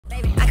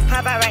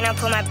Pop out right now,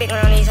 pull my big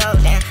one on these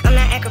hoes down. I'm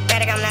not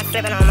acrobatic, I'm not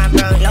flipping on my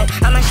bros. No,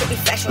 all my shit be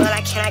factual,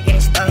 I cannot get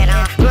it stolen.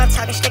 Grew up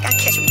talking shit, I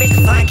catch a bitch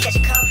before I catch a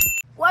cold.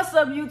 What's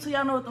up, YouTube?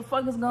 Y'all know what the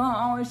fuck is going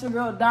on. It's your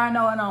girl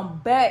Dino, and I'm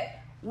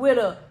back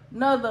with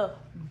another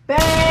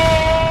banger.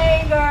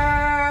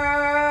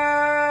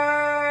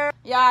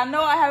 Y'all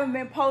know I haven't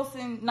been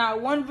posting not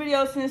one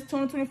video since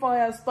 2024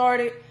 has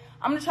started.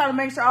 I'm just trying to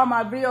make sure all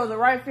my videos are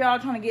right for y'all,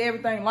 trying to get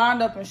everything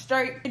lined up and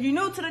straight. If you're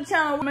new to the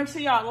channel, make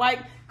sure y'all like,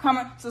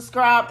 comment,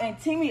 subscribe, and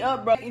team me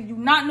up, bro. If you're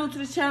not new to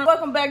the channel,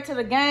 welcome back to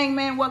the gang,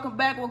 man. Welcome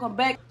back, welcome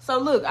back. So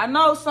look, I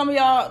know some of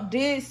y'all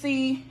did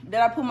see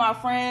that I put my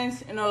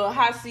friends in a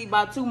hot seat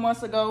about 2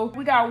 months ago.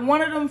 We got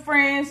one of them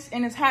friends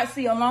in his hot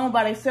seat alone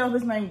by themselves.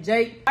 His name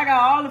Jake. I got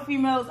all the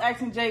females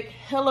asking Jake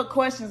hella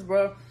questions,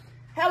 bro.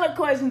 Hella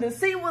questions. The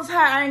seat was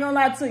hot, I ain't gonna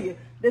lie to you.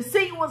 The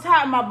seat was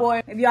hot, my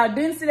boy. If y'all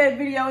didn't see that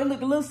video, it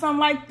looked a little something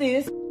like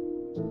this.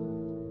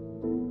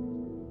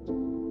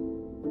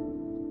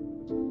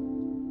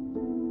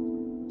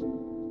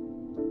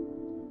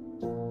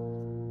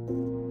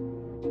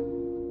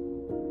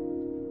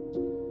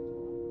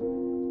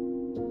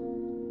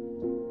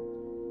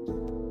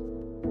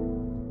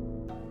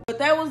 But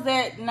that was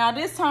that. Now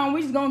this time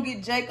we just gonna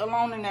get Jake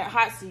alone in that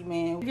hot seat,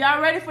 man. If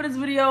y'all ready for this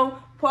video,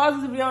 pause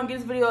this video and give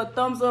this video a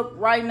thumbs up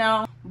right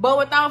now. But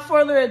without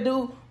further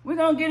ado, we're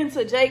gonna get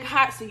into Jake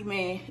hot seat,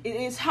 man. It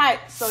is hot,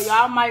 so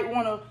y'all might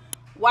wanna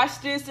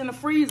watch this in the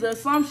freezer or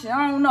some shit,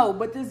 I don't know.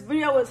 But this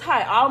video is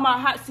hot. All my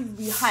hot seats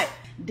be hot.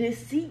 This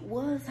seat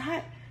was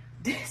hot.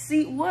 This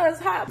seat was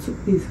hot.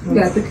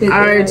 Got the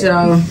all right,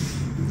 y'all.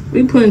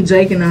 We putting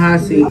Jake in the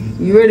hot seat.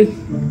 You ready?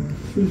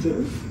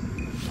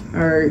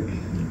 All right.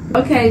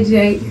 Okay,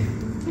 Jake.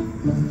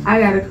 I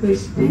got a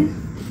question.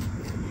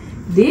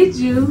 Did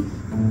you?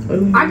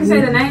 I can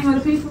say the name of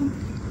the people.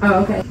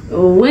 Oh, okay.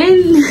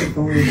 When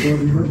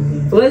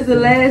was the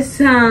last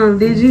time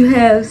did you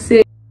have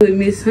sex with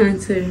Miss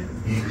Hunter?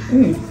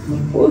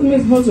 What was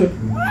Miss Hunter?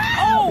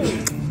 Oh!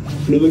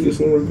 Let me look at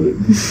some real quick.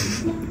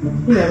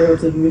 You gotta go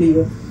to the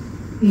video.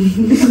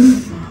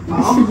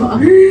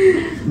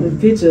 The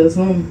picture or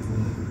something.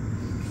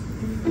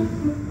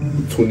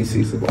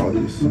 26th of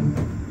August.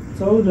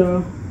 Told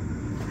y'all.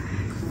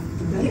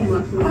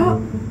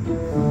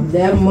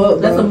 That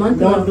month, that's a month.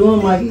 Don't do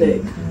him like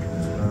that.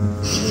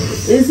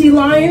 Is he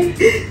lying?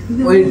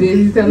 Or is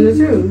he telling the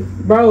truth?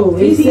 Bro,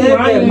 is he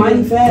lying?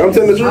 Mighty fast. I'm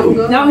telling the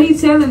truth. No,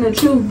 he's telling the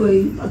truth, but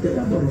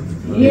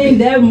he ain't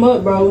that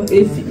much, bro.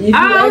 If you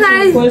ask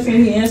him a question,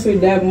 he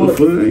answered that much.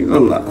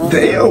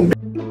 Damn.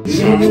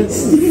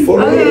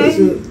 Okay.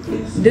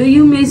 Do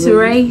you miss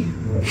Ray?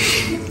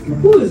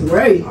 Who is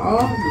Ray?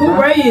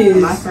 Who Ray is?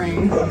 My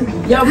friend.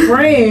 Your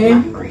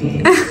friend? My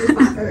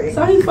friend.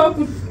 So he fuck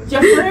with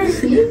your friend?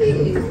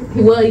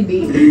 Well, he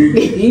did.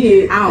 He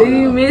did. Do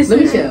you miss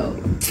Michelle?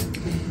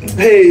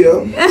 Hey,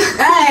 yo.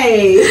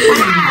 Hey! Wait,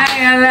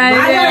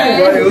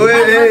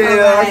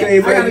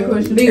 I got a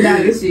question. Big dog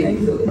and shit. I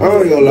ain't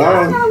gonna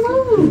lie.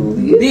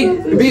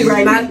 Big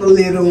right, not the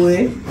little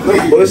one.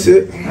 That's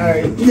bullshit.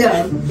 Alright.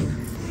 Yeah.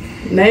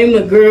 Name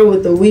the girl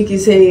with the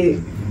weakest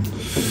head.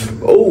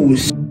 Oh,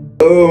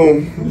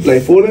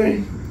 like full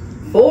name?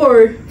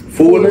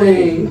 Full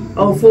name.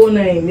 Oh, full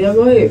name. Yeah,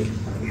 go ahead.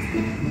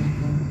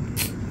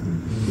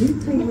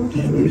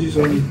 Let me see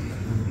something.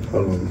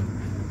 Hold on.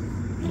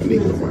 I need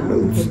to go my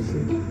notes.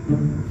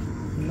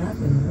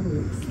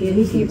 Yeah,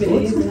 he keep it in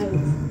his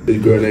notes. This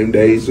girl named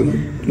Deja.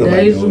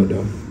 Nobody know her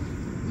though.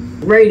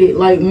 Rated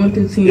like 1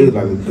 through 10. It was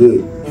like a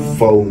good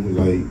 4,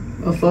 like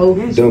a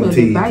 4. dumb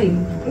teeth.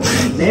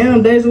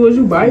 Damn, Deja, was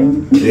you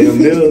biting? Damn,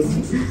 yeah.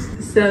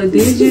 So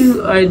did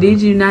you or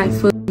did you not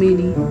fuck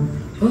Minnie?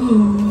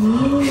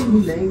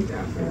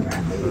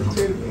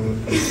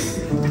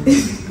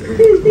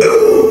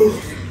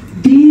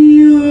 Damn.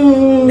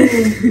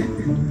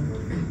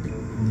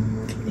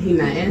 He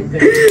not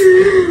answering.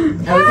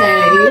 Okay.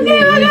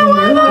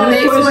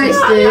 Next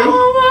question.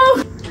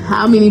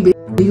 How many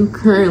bitches do you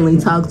currently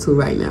talk to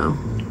right now?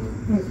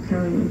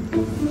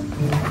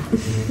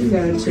 You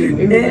gotta check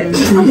everything.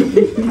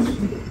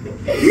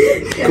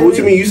 What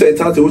you mean? You say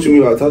talk to? What you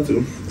mean by talk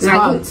to?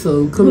 Talk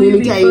to,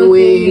 communicating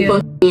with,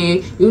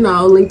 fucking, you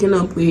know, linking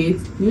up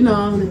with, you know,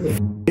 all of that.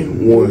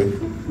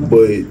 1,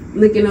 but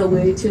Linking up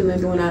with, chilling,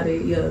 doing all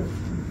that, yeah.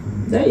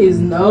 That is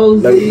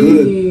nosy. like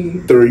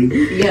good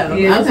 3.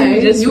 Yeah, okay.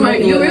 Just you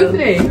real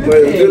today. Like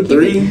good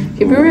 3.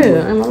 Keep it real.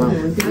 I'm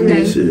alone.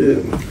 Okay.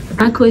 Shit.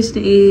 My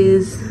question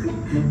is,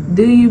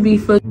 do you be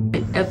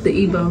fucking after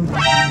Ebo?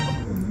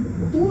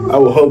 I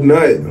would hope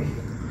not,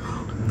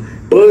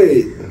 but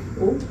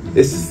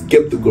it's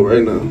skeptical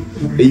right now.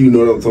 And you know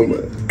what I'm talking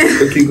about.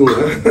 So keep going.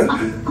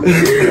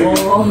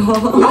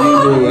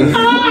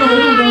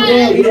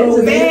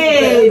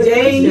 Hey,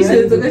 Jay, you should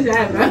have took a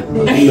shot, bro.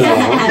 No. You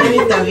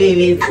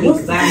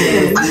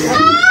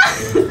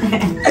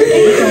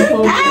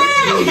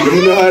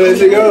know how that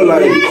shit go?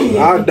 Like, I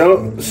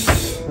don't.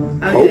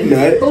 Hope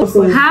not.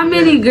 How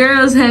many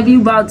girls have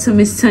you brought to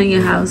Miss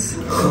Tanya's house?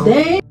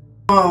 Damn.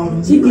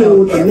 She deal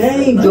with the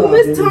name. You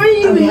Miss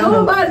Tanya even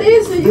know about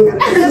this, and you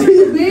gotta have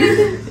this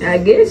business. I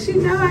guess she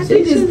know. I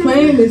She just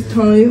playing Miss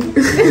Tanya.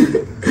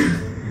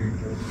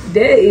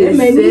 That is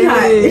made me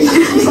hot.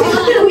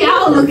 We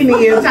all looking at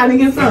him trying to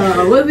get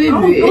some. What's it?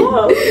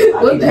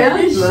 What's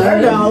that?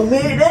 Shirt off,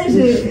 man. That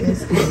shit.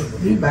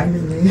 He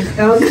biting me. He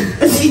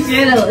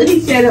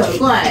shut up.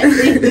 Quiet.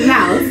 It's the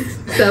house.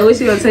 So what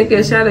you gonna take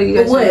your shot or you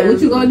got what?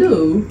 What you gonna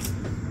do?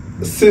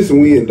 Since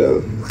when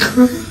though?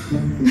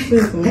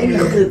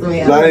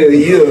 I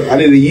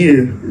need a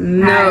year.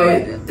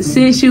 No,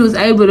 since you was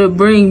able to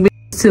bring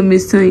to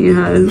Miss Tanya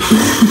house.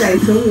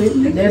 That's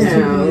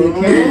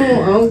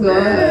oh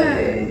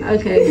God.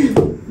 Okay.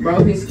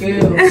 Broke his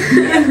scale.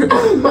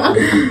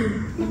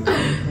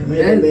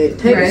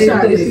 Take a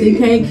shot. He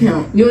can't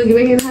count. You wanna get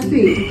back in the hot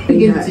seat? We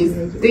get you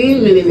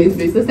steaming in this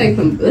bitch. Let's take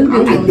some.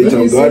 Bitch,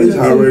 I'm God is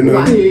hot right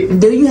now.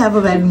 Do you have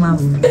a baby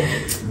mama?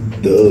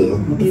 Duh.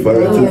 If I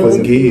got 2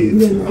 fucking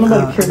kids.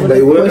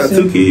 Like what? I got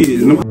 2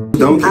 kids.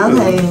 Don't care.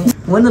 Okay.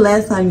 When the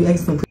last time you ate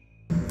some?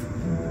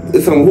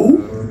 It's on who?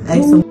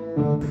 Ate some?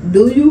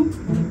 Do you?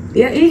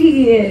 Yeah,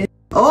 he is.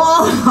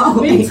 Oh,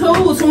 Me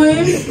too,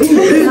 twin.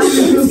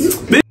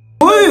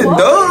 What?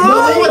 Duh.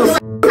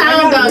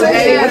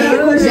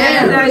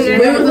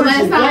 When was the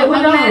last time?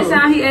 When the last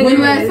time he ate? When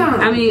the last time?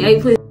 I mean,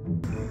 ate pussy.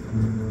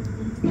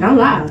 Don't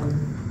lie.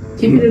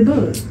 Keep it in the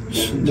book.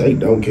 Jake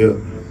don't care.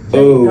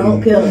 Oh.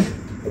 Don't kill her.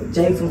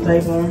 Jake from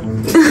State Farm.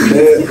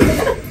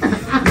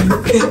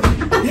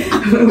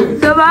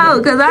 Come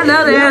on, cause I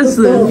know the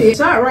answer.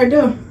 Shot right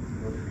there.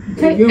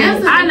 I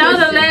know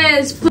the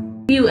last pussy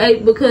you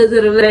ate because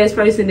of the last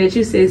person that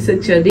you said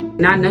sucked your dick,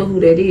 and I know who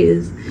that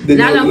is. Did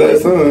I know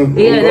last time?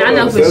 Yeah, I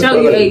know for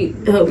sure you ate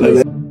her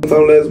pussy.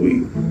 Last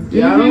week.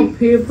 Y'all don't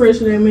peer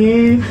pressure that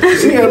man.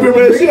 She got peer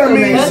pressure. She got me.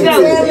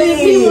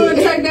 He wanna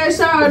take that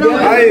shot. I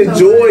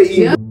enjoy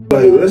eating.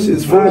 Like that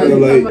shit's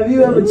fun. Like, have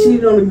you ever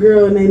cheated on a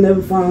girl and they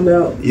never found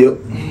out? Yep.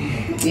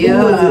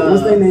 Yeah.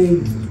 What's their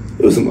name?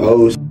 It was some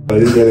old shit. Like,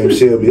 this guy named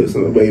Shelby. It was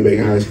some baby back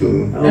in high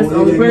school. That's the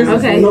only person.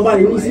 Okay.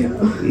 Nobody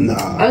recent.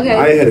 Nah. Okay.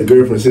 I ain't had a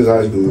girlfriend since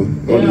high school.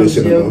 Only this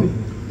shit I know.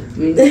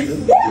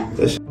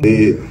 That shit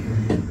dead.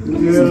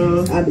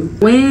 Girl. I do.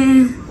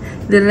 When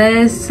the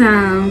last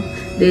time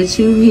that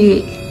you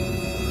hit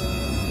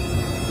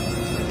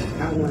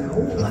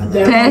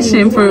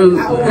passion fruit?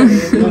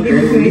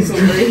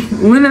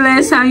 When the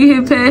last time you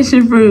hit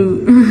passion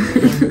fruit?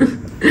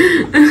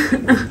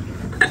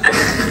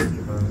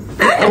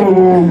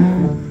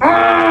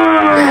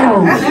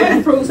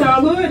 Passion fruit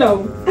sound good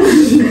though.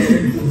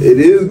 It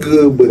is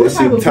good, but it's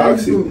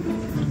toxic.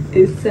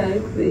 It's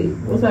toxic.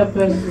 What's that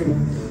passion fruit?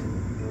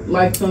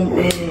 Like some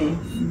banana.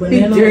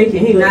 He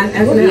drinking. He not.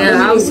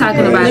 Yeah, I was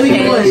talking about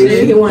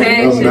passion.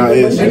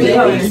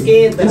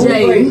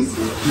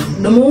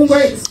 The moon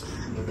grapes.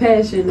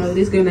 Passion. No,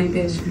 this girl ain't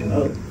passion.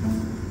 Oh.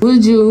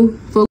 Would you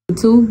fuck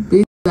with 2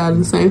 bitches out of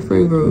the same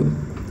friend group?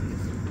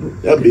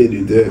 That bitch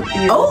did that.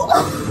 Oh,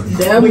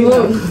 there we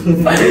go.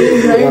 That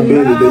bitch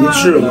did that. You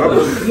true.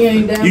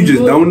 You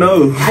just don't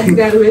know. I just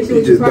gotta make sure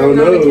you just don't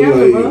know.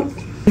 Like,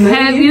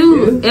 have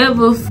you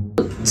ever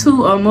fucked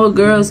 2 or more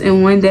girls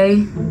in one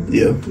day?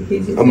 Yeah.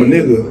 I'm a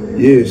nigga.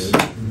 Yes.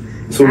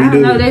 So we do.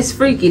 No, that's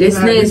freaky. That's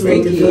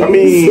nasty. I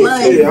mean,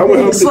 yeah, I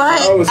went up to.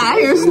 I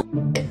hear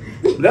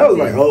That was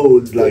like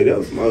old. Like that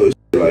was my old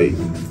shit. Like.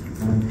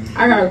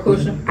 I got a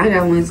question. I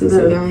got one too.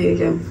 So go ahead,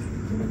 go.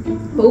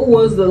 Who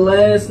was the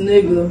last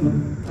nigga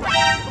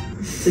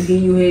to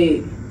give you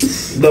head?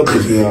 Don't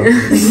piss me off.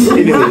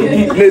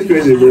 Next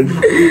question, bro.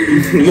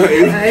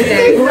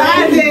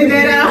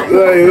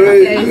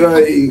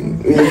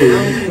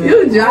 You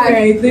dry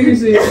ain't thinking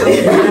shit.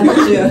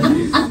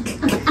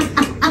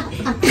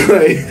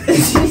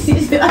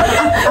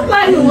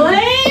 Like what?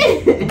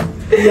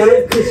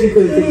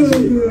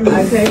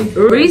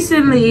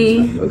 Recently,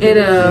 at a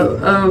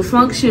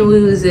function we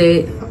was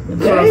at.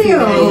 Yes.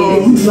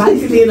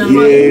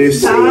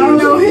 I don't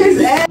know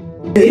his ass.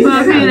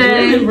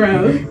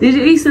 Did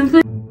you eat some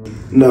food?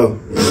 No.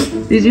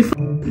 Did you?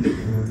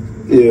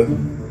 Yeah.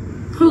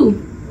 Who?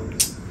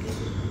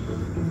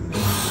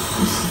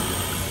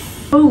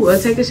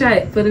 Take a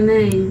shot for the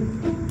name.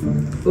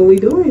 What we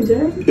doing,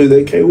 Jay? Is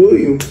that K.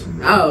 Williams?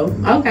 Oh,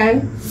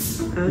 okay.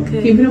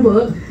 Okay. Keep it a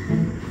book.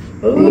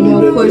 One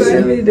more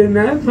question.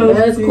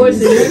 Last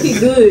question. Make it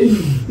good.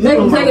 Make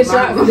him take a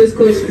shot for this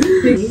question.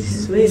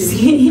 He's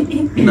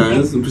sweating. Nah,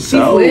 that's some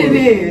shower.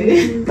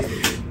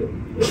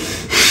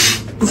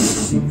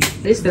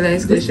 This the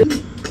last question.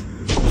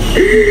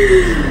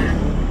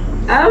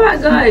 Oh my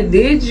God!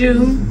 Did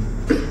you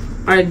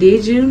or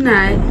did you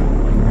not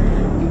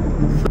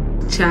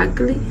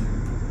chocolate?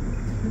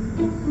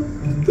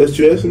 That's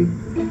you asking?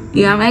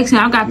 Yeah, I'm asking.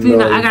 I got a few.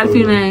 No, I got a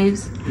few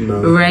names.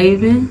 No.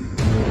 Raven.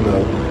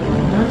 No.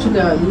 Not you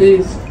got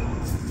list.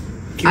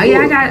 Oh yeah,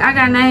 I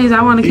got names.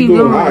 I want to keep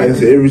going. going. I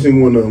answer every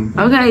single one of them.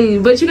 Okay,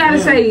 but you gotta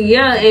say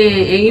yeah,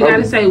 and you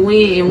gotta say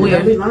when and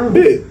where.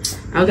 Bit.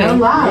 Okay. Don't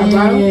lie,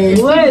 bro.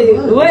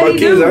 What My he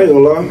kids, do? I ain't gonna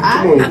lie.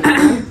 Come on.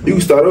 You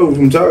can start over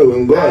from chocolate.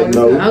 I'm glad.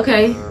 No.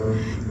 Okay.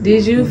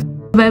 Did you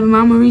baby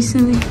mama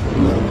recently?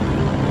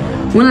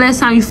 When the last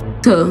time you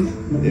fucked her?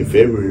 In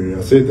February,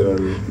 I said that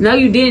already. No,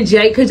 you didn't,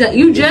 Jake, cause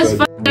you just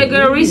fucked that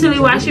girl recently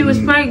while she was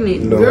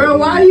pregnant. No. Girl,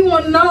 why do you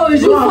want to know?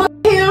 Is you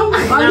fucking him?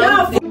 Or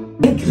y'all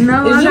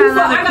No, Is I you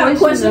got I got a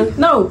question.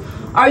 No.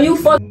 Are you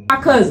fucking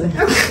my cousin?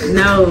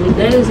 No,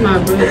 that is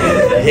my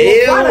brother.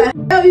 Hell,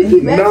 Hell, you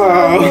keep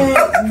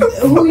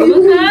asking who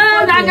you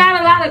Because I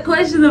got a lot of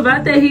questions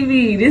about that he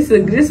be. This a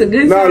good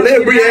time. nah,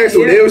 let Bree ask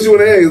her. That's what she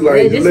want to ask.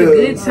 Like, Yeah, this a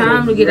good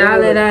time to get all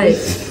that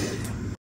out.